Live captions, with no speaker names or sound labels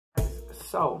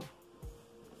So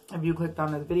if you clicked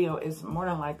on this video, it's more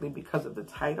than likely because of the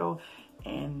title,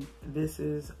 and this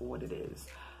is what it is.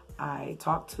 I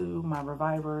talk to my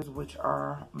revivers, which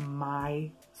are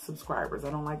my subscribers. I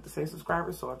don't like to say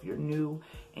subscribers, so if you're new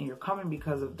and you're coming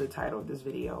because of the title of this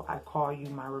video, I call you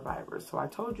my revivers. So I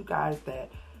told you guys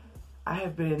that I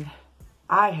have been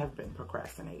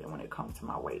procrastinating when it comes to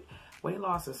my weight. Weight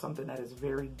loss is something that is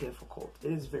very difficult.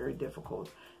 It is very difficult.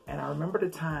 And I remember the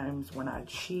times when I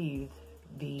achieved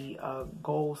the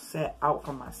goal set out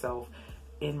for myself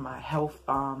in my health,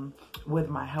 with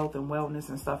my health and wellness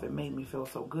and stuff. It made me feel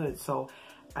so good. So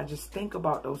I just think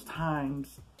about those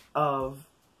times of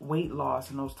weight loss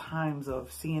and those times of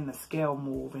seeing the scale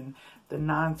move and the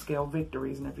non-scale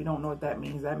victories. And if you don't know what that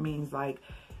means like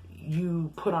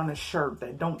you put on a shirt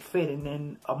that don't fit and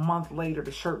then a month later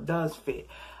the shirt does fit.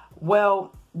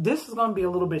 Well, this is going to be a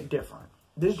little bit different.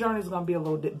 This journey is going to be a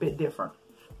little bit different.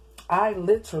 I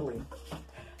literally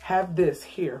have this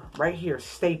here, right here,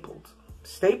 stapled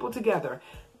together.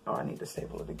 Oh, I need to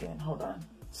staple it again. Hold on.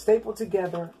 Stapled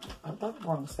together. I thought I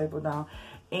wanted to staple it down.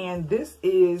 And this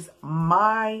is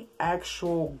my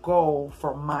actual goal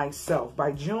for myself.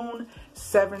 By June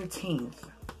 17th,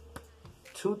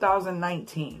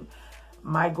 2019,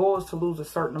 my goal is to lose a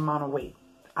certain amount of weight.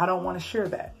 I don't want to share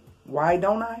that. Why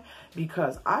don't I?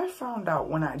 Because I found out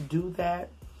when I do that,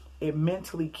 it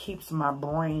mentally keeps my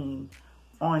brain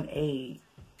on a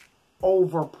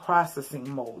over processing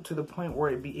mode to the point where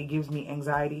it gives me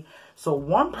anxiety. So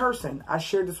one person, I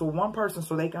shared this with one person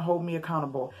so they can hold me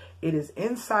accountable. It is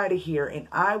inside of here, and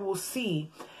I will see.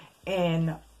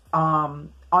 And on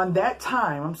that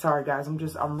time, I'm sorry guys,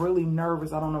 I'm really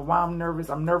nervous. I don't know why I'm nervous.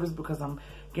 I'm nervous because I'm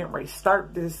getting ready to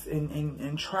start this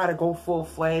and try to go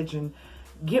full-fledged and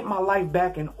get my life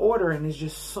back in order. And it's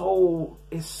just so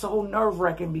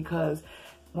nerve-wracking, because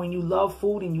when you love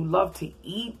food and you love to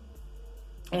eat,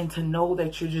 and to know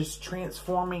that you're just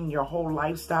transforming your whole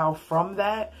lifestyle from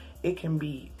that, it can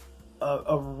be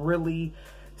a really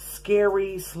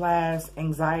scary /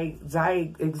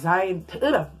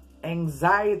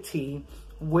 anxiety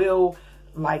will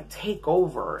like take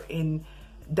over. And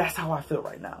that's how I feel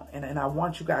right now. And I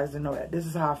want you guys to know that this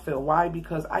is how I feel. Why?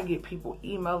 Because I get people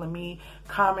emailing me,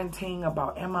 commenting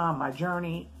about, am I on my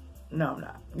journey? No, I'm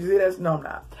not. You see this? No, I'm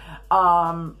not.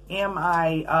 Am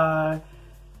I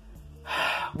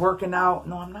working out?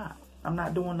 No, I'm not. I'm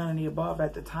not doing none of the above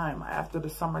at the time. After the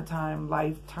summertime,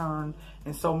 life turned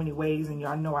in so many ways, and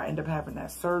y'all know I ended up having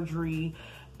that surgery,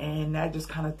 and that just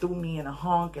kind of threw me in a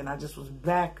hunk, and I just was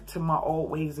back to my old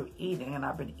ways of eating, and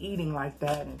I've been eating like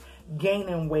that and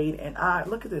gaining weight. And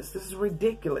look at this is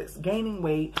ridiculous, gaining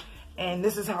weight, and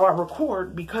this is how I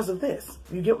record because of this.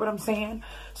 You get what I'm saying?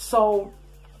 So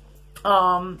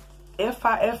if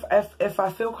I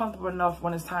feel comfortable enough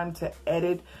when it's time to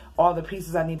edit all the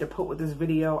pieces I need to put with this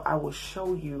video, I will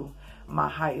show you my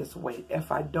highest weight.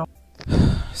 If I don't.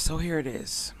 So here it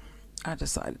is. I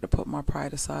decided to put my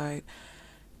pride aside.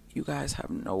 You guys have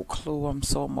no clue. I'm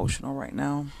so emotional right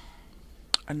now.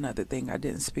 Another thing I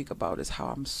didn't speak about is how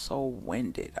I'm so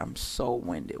winded. I'm so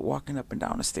winded walking up and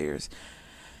down the stairs.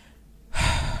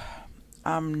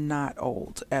 I'm not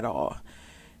old at all.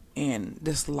 And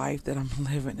this life that I'm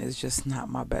living is just not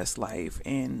my best life,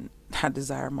 and I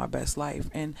desire my best life.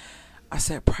 And I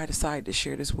set pride aside to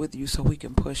share this with you so we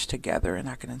can push together and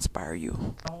I can inspire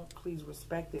you. Don't please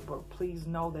respect it, but please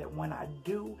know that when I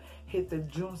do hit the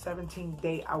June 17th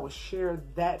date, I will share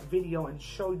that video and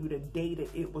show you the day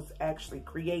that it was actually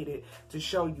created, to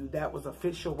show you that was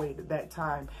official weight at that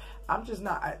time. I'm just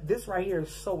not, this right here is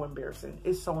so embarrassing.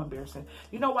 It's so embarrassing.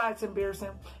 You know why it's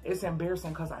embarrassing? It's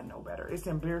embarrassing because I know better. It's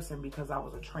embarrassing because I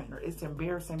was a trainer. It's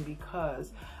embarrassing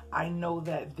because I know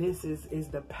that this is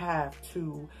the path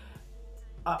to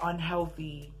an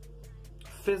unhealthy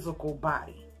physical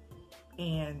body,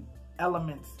 and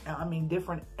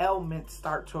different elements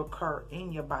start to occur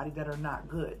in your body that are not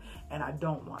good, and I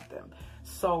don't want them.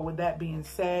 So with that being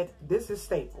said, this is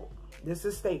staple. This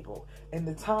is staple. And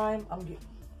the time, I'm getting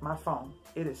my phone.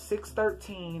 It is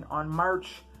 6:13 on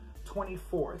March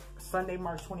 24th, Sunday,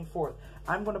 March 24th.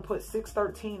 I'm going to put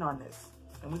 6:13 on this,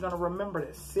 and we're going to remember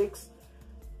this.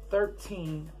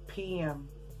 6:13 p.m.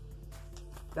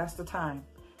 That's the time.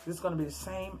 This is going to be the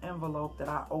same envelope that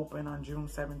I opened on June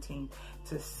 17th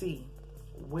to see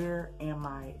where am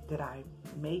I. Did I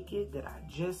make it? Did I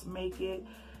just make it?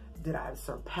 Did I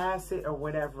surpass it or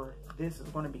whatever? This is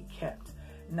going to be kept.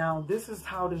 Now, this is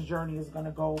how this journey is going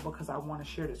to go, because I want to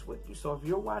share this with you. So if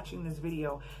you're watching this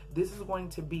video, this is going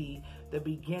to be the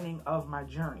beginning of my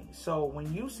journey. So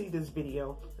when you see this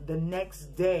video, the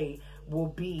next day will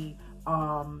be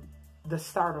the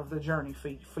start of the journey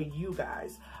for you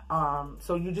guys.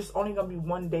 So you're just only gonna be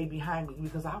one day behind me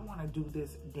because I want to do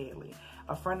this daily.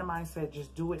 A friend of mine said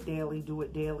just do it daily, do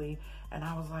it daily, and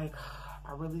I was like,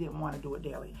 I really didn't want to do it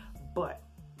daily, but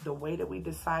the way that we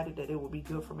decided that it would be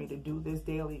good for me to do this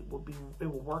daily it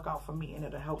will work out for me, and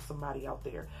it'll help somebody out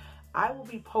there. I will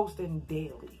be posting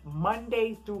daily,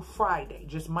 Monday through Friday,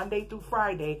 just Monday through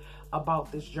Friday,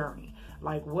 about this journey.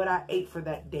 Like what I ate for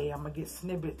that day. I'm going to get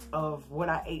snippets of what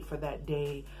I ate for that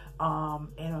day, and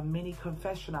a mini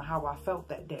confession of how I felt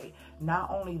that day.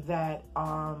 Not only that,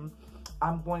 I'm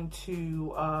going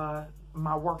to,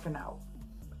 my working out.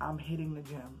 I'm hitting the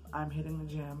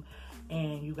gym.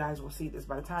 And you guys will see this.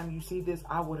 By the time you see this,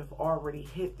 I would have already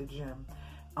hit the gym.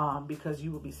 Because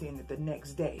you will be seeing it the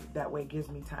next day. That way it gives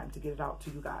me time to get it out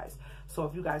to you guys. So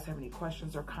if you guys have any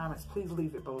questions or comments, please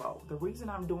leave it below. The reason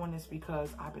I'm doing this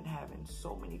because I've been having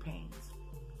so many pains,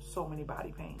 so many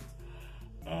body pains.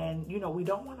 And, you know, we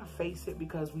don't want to face it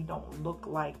because we don't look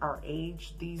like our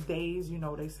age these days. You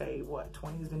know, they say, what,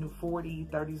 20 is the new 40,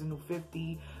 30 is the new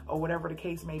 50, or whatever the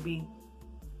case may be.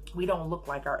 We don't look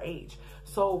like our age.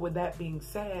 So with that being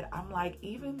said, I'm like,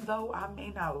 even though I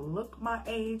may not look my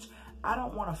age, I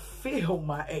don't want to feel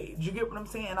my age. You get what I'm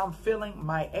saying? I'm feeling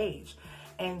my age.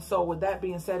 And so with that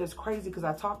being said, it's crazy because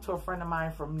I talked to a friend of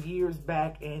mine from years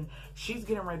back, and she's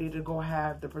getting ready to go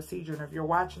have the procedure. And if you're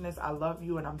watching this, I love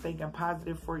you and I'm thinking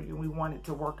positive for you. We want it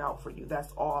to work out for you.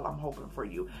 That's all I'm hoping for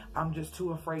you. I'm just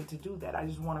too afraid to do that. I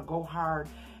just want to go hard.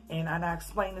 And I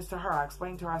explained this to her. I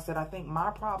explained to her, I said, I think my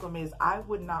problem is I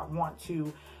would not want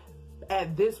to,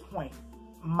 at this point,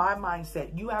 my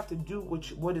mindset, you have to do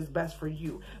what is best for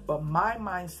you. But my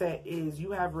mindset is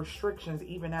you have restrictions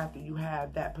even after you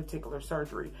have that particular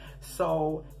surgery.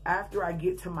 So after I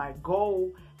get to my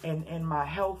goal and my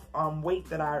health weight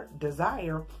that I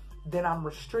desire, then I'm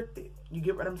restricted. You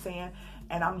get what I'm saying?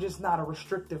 And I'm just not a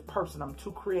restrictive person. I'm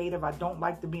too creative. I don't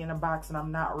like to be in a box, and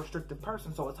I'm not a restrictive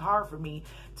person. So it's hard for me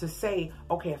to say,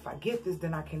 okay, if I get this,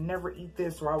 then I can never eat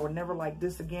this, or I will never like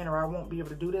this again, or I won't be able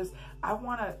to do this. I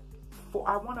want to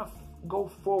go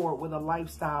forward with a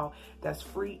lifestyle that's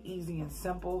free, easy, and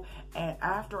simple. And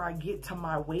after I get to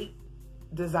my weight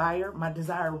my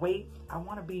desired weight, I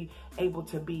want to be able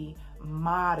to be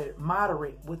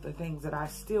moderate with the things that I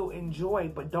still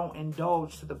enjoy, but don't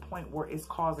indulge to the point where it's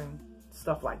causing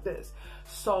stuff like this.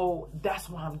 So that's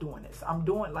why I'm doing this. I'm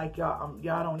doing like y'all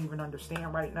don't even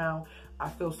understand right now. I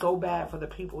feel so bad for the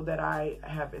people that I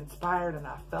have inspired and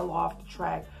I fell off the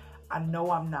track. I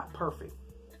know I'm not perfect.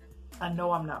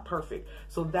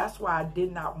 So that's why I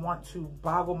did not want to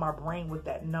boggle my brain with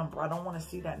that number. I don't want to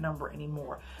see that number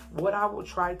anymore. What I will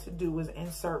try to do is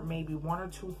insert maybe one or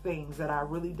two things that I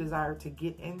really desire to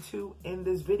get into in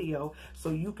this video so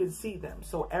you can see them.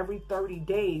 So every 30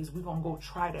 days, we're going to go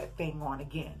try that thing on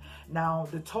again. Now,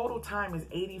 the total time is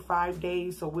 85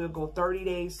 days. So we'll go 30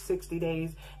 days, 60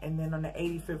 days, and then on the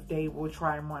 85th day, we'll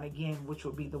try them on again, which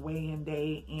will be the weigh-in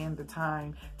day and the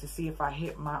time to see if I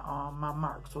hit my my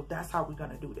mark. So that's how we're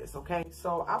gonna do this, okay?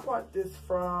 So I bought this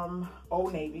from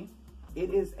Old Navy.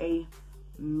 It is a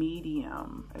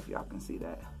medium, if y'all can see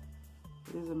that.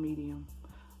 It is a medium,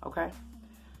 okay?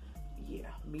 Yeah,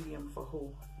 medium for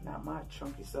who? Not my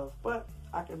chunky stuff, but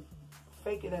I can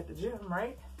fake it at the gym,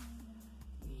 right?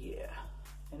 Yeah,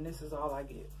 and this is all I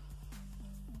get.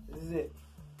 This is it.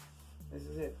 This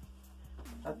is it.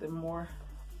 Nothing more,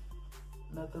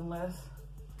 nothing less.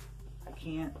 I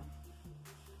can't.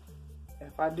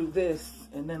 If I do this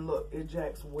and then look, it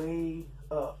jacks way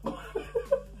up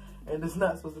and it's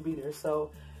not supposed to be there. So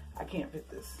I can't fit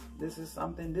this. This is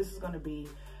going to be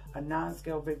a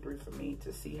non-scale victory for me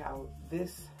to see how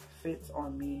this fits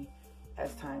on me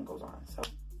as time goes on. So,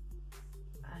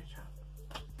 all right, y'all.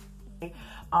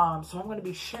 So I'm going to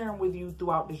be sharing with you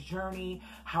throughout this journey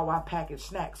how I package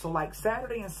snacks. So like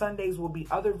Saturday and Sundays will be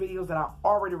other videos that I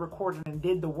already recorded and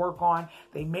did the work on.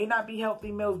 They may not be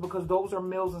healthy meals because those are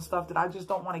meals and stuff that I just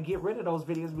don't want to get rid of those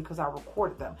videos because I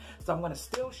recorded them. So I'm going to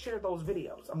still share those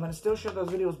videos.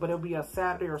 But it'll be a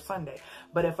Saturday or Sunday.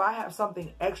 But if I have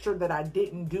something extra that I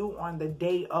didn't do on the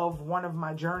day of one of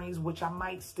my journeys, which I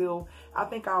might still, I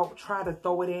think I'll try to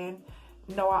throw it in.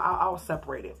 No, I'll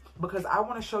separate it because I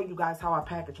want to show you guys how I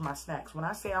package my snacks. When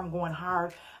I say I'm going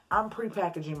hard, I'm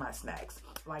pre-packaging my snacks,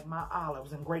 like my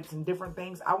olives and grapes and different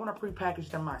things. I want to pre-package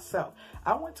them myself.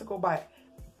 I went to go buy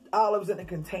olives in a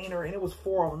container and it was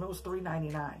 4 of them. It was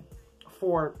 $3.99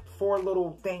 for 4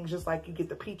 little things, just like you get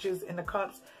the peaches in the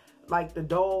cups, like the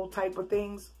Dole type of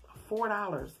things.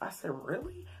 $4. I said,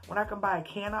 really? When I can buy a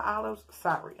can of olives?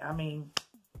 Sorry. I mean,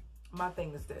 my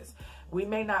thing is this: we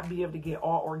may not be able to get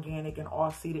all organic and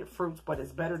all seeded fruits, but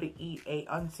it's better to eat a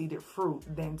unseeded fruit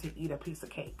than to eat a piece of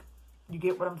cake. You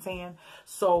get what I'm saying?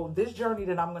 So this journey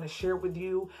that I'm going to share with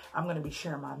you, I'm going to be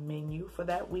sharing my menu for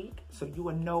that week, so you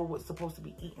will know what's supposed to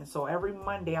be eaten. So every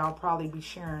Monday, I'll probably be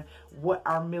sharing what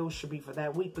our meals should be for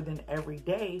that week. But then every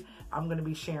day, I'm going to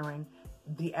be sharing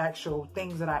the actual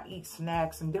things that I eat,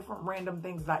 snacks and different random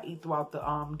things that I eat throughout the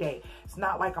day. It's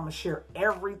not like I'm going to share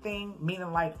everything,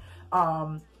 meaning like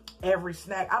every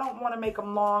snack. I don't want to make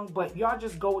them long, but y'all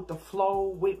just go with the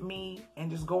flow with me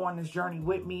and just go on this journey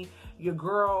with me. Your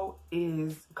girl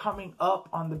is coming up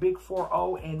on the big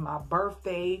 4-0 and my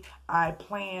birthday. I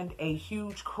planned a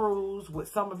huge cruise with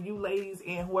some of you ladies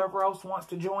and whoever else wants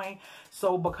to join.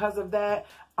 So because of that,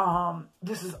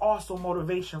 this is also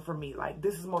motivation for me. Like,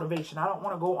 this is motivation. I don't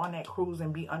want to go on that cruise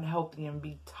and be unhealthy and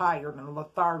be tired and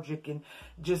lethargic and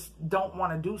just don't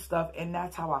want to do stuff. And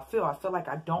that's how I feel. I feel like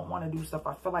I don't want to do stuff.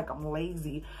 I feel like I'm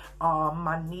lazy.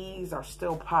 My knees are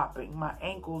still popping. My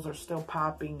ankles are still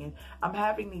popping. And I'm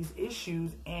having these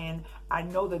issues, and I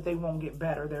know that they won't get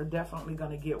better. They're definitely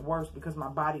going to get worse because my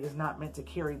body is not meant to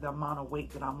carry the amount of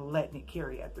weight that I'm letting it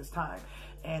carry at this time.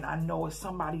 And I know it's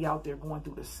somebody out there going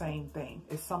through the same thing.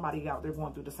 It's somebody out there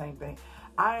going through the same thing.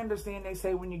 I understand they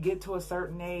say when you get to a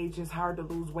certain age, it's hard to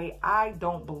lose weight. I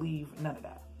don't believe none of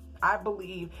that. I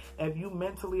believe if you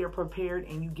mentally are prepared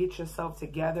and you get yourself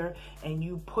together and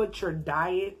you put your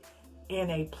diet in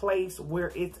a place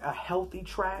where it's a healthy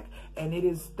track and it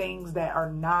is things that are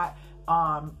not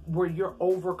where you're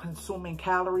over consuming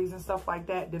calories and stuff like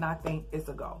that, then I think it's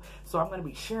a go. So I'm going to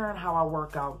be sharing how I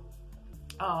work out.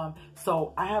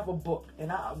 So I have a book,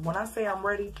 and when I say I'm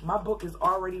ready, my book is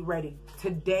already ready.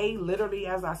 Today, literally,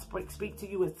 as I speak to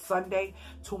you, it's Sunday.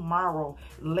 Tomorrow,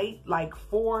 late, like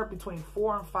between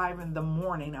 4 and 5 in the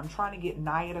morning, I'm trying to get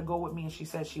Naya to go with me, and she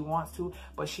says she wants to,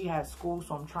 but she has school,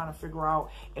 so I'm trying to figure out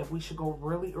if we should go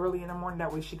really early in the morning.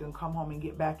 That way she can come home and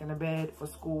get back into bed for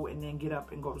school and then get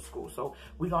up and go to school. So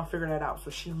we're going to figure that out.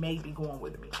 So she may be going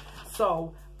with me.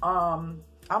 So,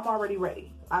 I'm already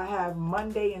ready. I have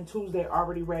Monday and Tuesday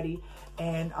already ready,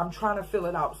 and I'm trying to fill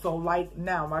it out. So like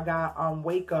now I got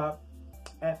wake up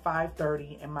at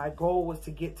 5:30, and my goal was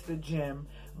to get to the gym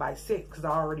by 6 because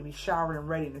I already be showering and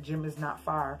ready, and the gym is not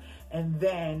far. And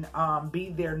then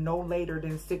be there no later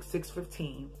than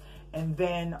 6:15, and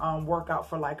then work out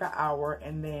for like an hour,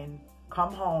 and then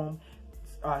come home,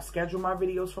 schedule my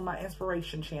videos for my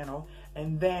inspiration channel,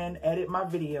 and then edit my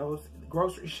videos,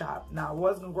 grocery shop. Now, I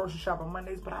was going to grocery shop on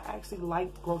Mondays, but I actually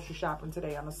liked grocery shopping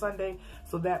today on a Sunday,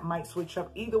 so that might switch up.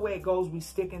 Either way it goes, we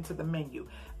stick into the menu.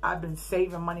 I've been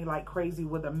saving money like crazy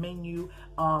with a menu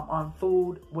on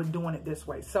food. We're doing it this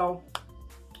way. So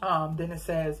then it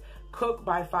says cook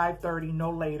by 5:30,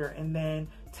 no later, and then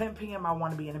 10 p.m. I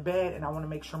want to be in bed, and I want to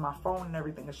make sure my phone and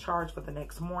everything is charged for the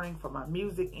next morning for my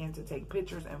music and to take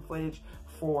pictures and footage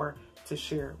to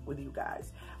share with you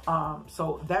guys.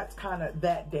 So that's kind of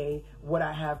that day, what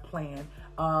I have planned.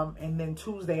 And then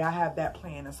Tuesday I have that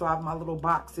plan. And so I have my little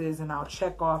boxes, and I'll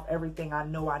check off everything I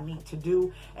know I need to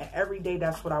do. And every day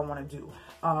that's what I want to do.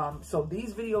 So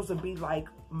these videos will be like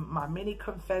my mini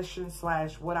confession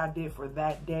 / what I did for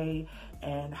that day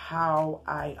and how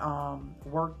I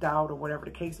worked out or whatever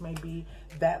the case may be.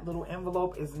 That little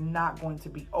envelope is not going to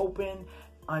be open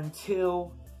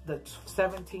until the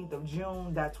 17th of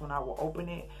June. That's when I will open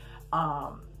it.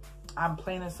 I'm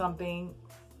planning something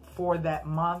for that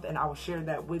month, and I will share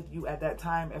that with you at that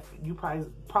time. If you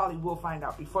probably will find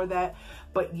out before that.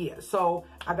 But yeah, so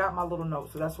I got my little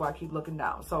notes, so that's why I keep looking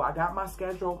down. So I got my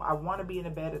schedule. I want to be in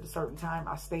the bed at a certain time.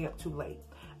 I stay up too late.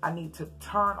 I need to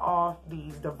turn off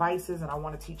these devices, and I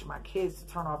want to teach my kids to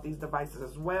turn off these devices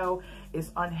as well.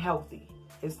 It's unhealthy.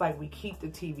 It's like we keep the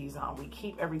TVs on, we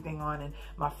keep everything on, and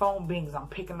my phone bings, I'm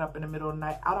picking it up in the middle of the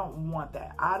night. I don't want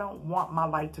that. I don't want my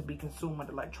life to be consumed with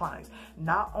electronics.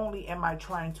 Not only am I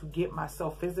trying to get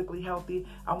myself physically healthy,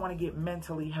 I want to get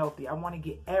mentally healthy. I want to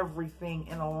get everything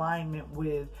in alignment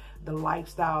with the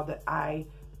lifestyle that I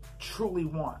truly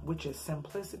want, which is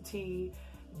simplicity,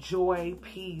 joy,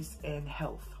 peace, and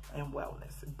health and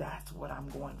wellness. That's what I'm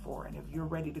going for. And if you're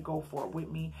ready to go for it with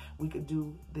me, we could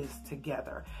do this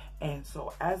together. And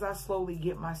so as I slowly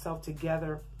get myself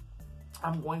together,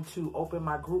 I'm going to open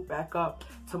my group back up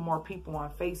to more people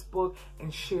on Facebook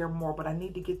and share more, but I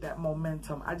need to get that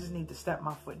momentum. I just need to step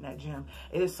my foot in that gym.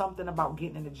 It is something about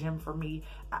getting in the gym for me.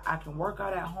 I can work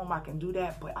out at home, I can do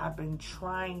that, but I've been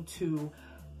trying to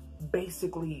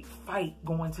basically fight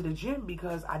going to the gym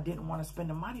because I didn't want to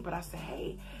spend the money. But I said,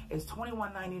 hey, it's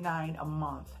 $21.99 a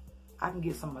month. I can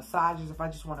get some massages if I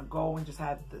just want to go and just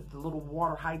have the little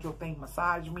water hydro thing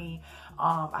massage me.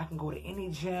 I can go to any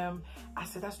gym. I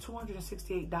said, that's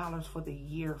 $268 for the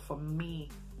year for me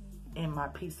and my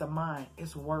peace of mind.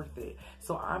 It's worth it.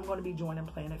 So I'm going to be joining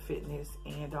Planet Fitness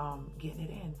and getting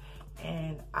it in.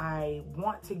 And I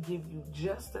want to give you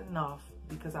just enough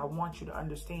because I want you to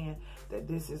understand that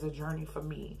this is a journey for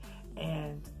me.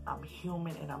 And I'm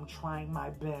human and I'm trying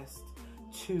my best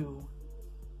to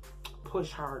push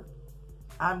hard.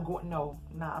 I'm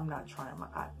not trying.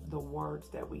 The words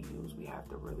that we use, we have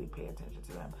to really pay attention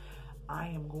to them. I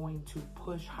am going to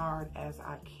push hard as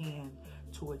I can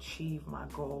to achieve my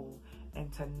goal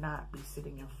and to not be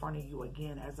sitting in front of you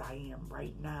again as I am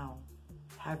right now,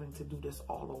 having to do this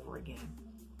all over again.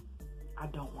 I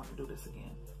don't want to do this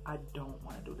again. I don't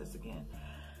want to do this again.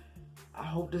 I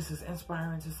hope this is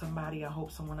inspiring to somebody. I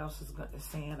hope someone else is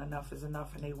saying enough is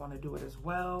enough and they want to do it as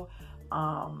well.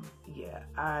 Yeah,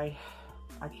 I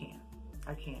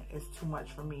can't. It's too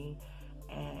much for me,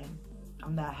 and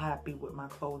I'm not happy with my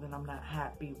clothing. I'm not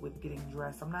happy with getting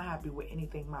dressed. I'm not happy with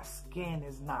anything. My skin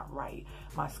is not right.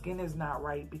 My skin is not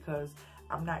right because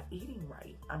I'm not eating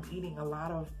right. I'm eating a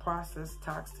lot of processed,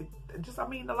 toxic,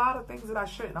 a lot of things that I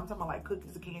shouldn't. I'm talking about like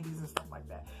cookies and candies and stuff like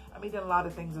that. I'm eating a lot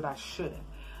of things that I shouldn't.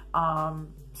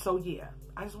 So yeah,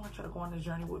 I just want you to go on this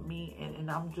journey with me,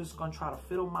 and I'm just going to try to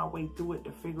fiddle my way through it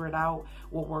to figure it out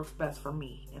what works best for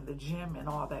me in the gym and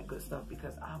all that good stuff,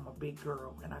 because I'm a big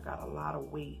girl and I got a lot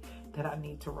of weight that I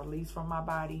need to release from my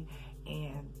body,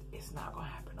 and it's not going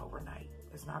to happen overnight.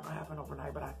 It's not going to happen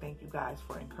overnight, but I thank you guys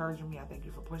for encouraging me. I thank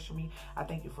you for pushing me. I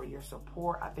thank you for your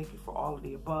support. I thank you for all of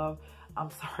the above. I'm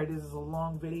sorry this is a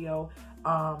long video,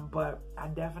 but I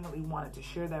definitely wanted to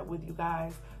share that with you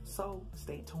guys. So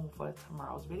stay tuned for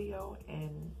tomorrow's video,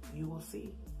 and you will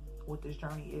see what this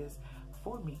journey is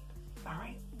for me. All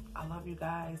right? I love you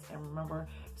guys, and remember,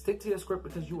 stick to your script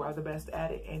because you are the best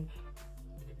at it, and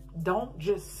don't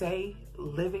just say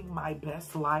living my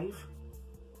best life.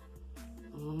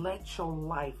 Let your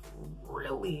life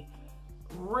really,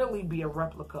 really be a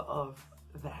replica of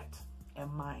that.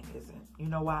 And mine isn't. You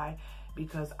know why?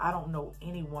 Because I don't know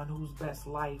anyone whose best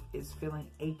life is feeling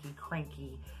achy,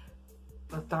 cranky,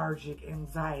 lethargic,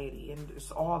 anxiety, and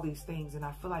just all these things. And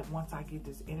I feel like once I get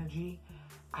this energy,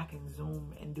 I can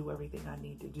zoom and do everything I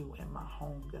need to do in my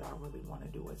home that I really want to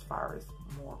do as far as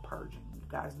more purging. You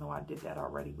guys know I did that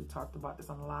already. We talked about this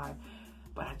on the live.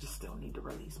 But I just still need to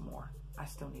release more. I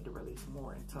still need to release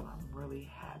more until I'm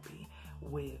really happy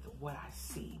with what I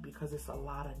see, because it's a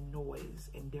lot of noise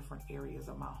in different areas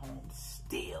of my home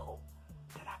still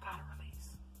that I gotta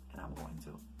release. And I'm going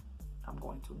to. I'm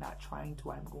going to. Not trying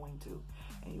to, I'm going to.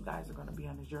 And you guys are going to be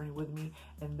on this journey with me.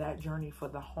 And that journey for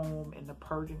the home and the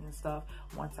purging and stuff,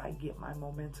 once I get my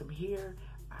momentum here,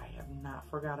 I have not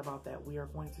forgot about that. We are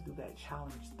going to do that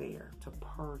challenge there to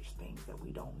purge things that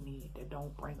we don't need, that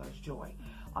don't bring us joy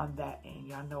on that end.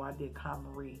 Y'all know I did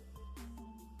KonMari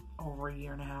over a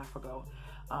year and a half ago.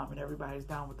 And everybody's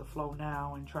down with the flow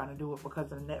now and trying to do it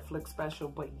because of the Netflix special.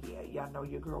 But yeah, y'all know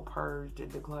your girl purged and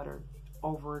decluttered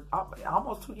over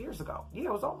almost 2 years ago. Yeah,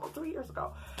 it was almost 2 years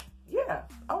ago. Yeah,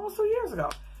 almost 2 years ago.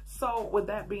 So with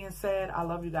that being said, I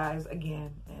love you guys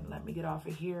again, and let me get off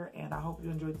of here, and I hope you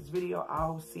enjoyed this video.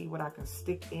 I'll see what I can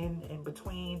stick in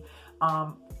between.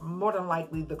 More than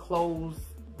likely the clothes,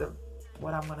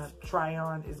 what I'm gonna try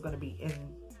on is gonna be in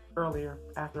earlier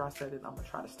after I said it. I'm gonna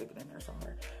try to stick it in there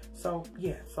somewhere. So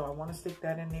yeah, so I want to stick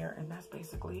that in there, and that's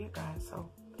basically it, guys. So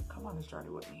come on this journey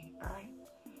with me. All right,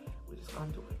 we're just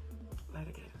gonna do it.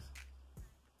 Later, gators.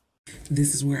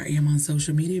 This is where I am on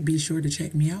social media. Be sure to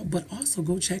check me out, but also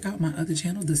go check out my other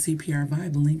channel, The CPR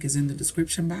Vibe. The link is in the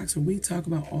description box, where we talk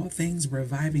about all things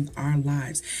reviving our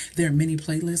lives. There are many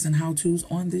playlists and how-tos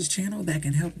on this channel that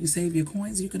can help you save your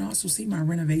coins. You can also see my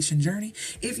renovation journey.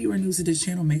 If you are new to this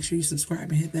channel, make sure you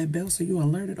subscribe and hit that bell so you're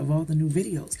alerted of all the new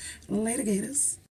videos. Later, gators.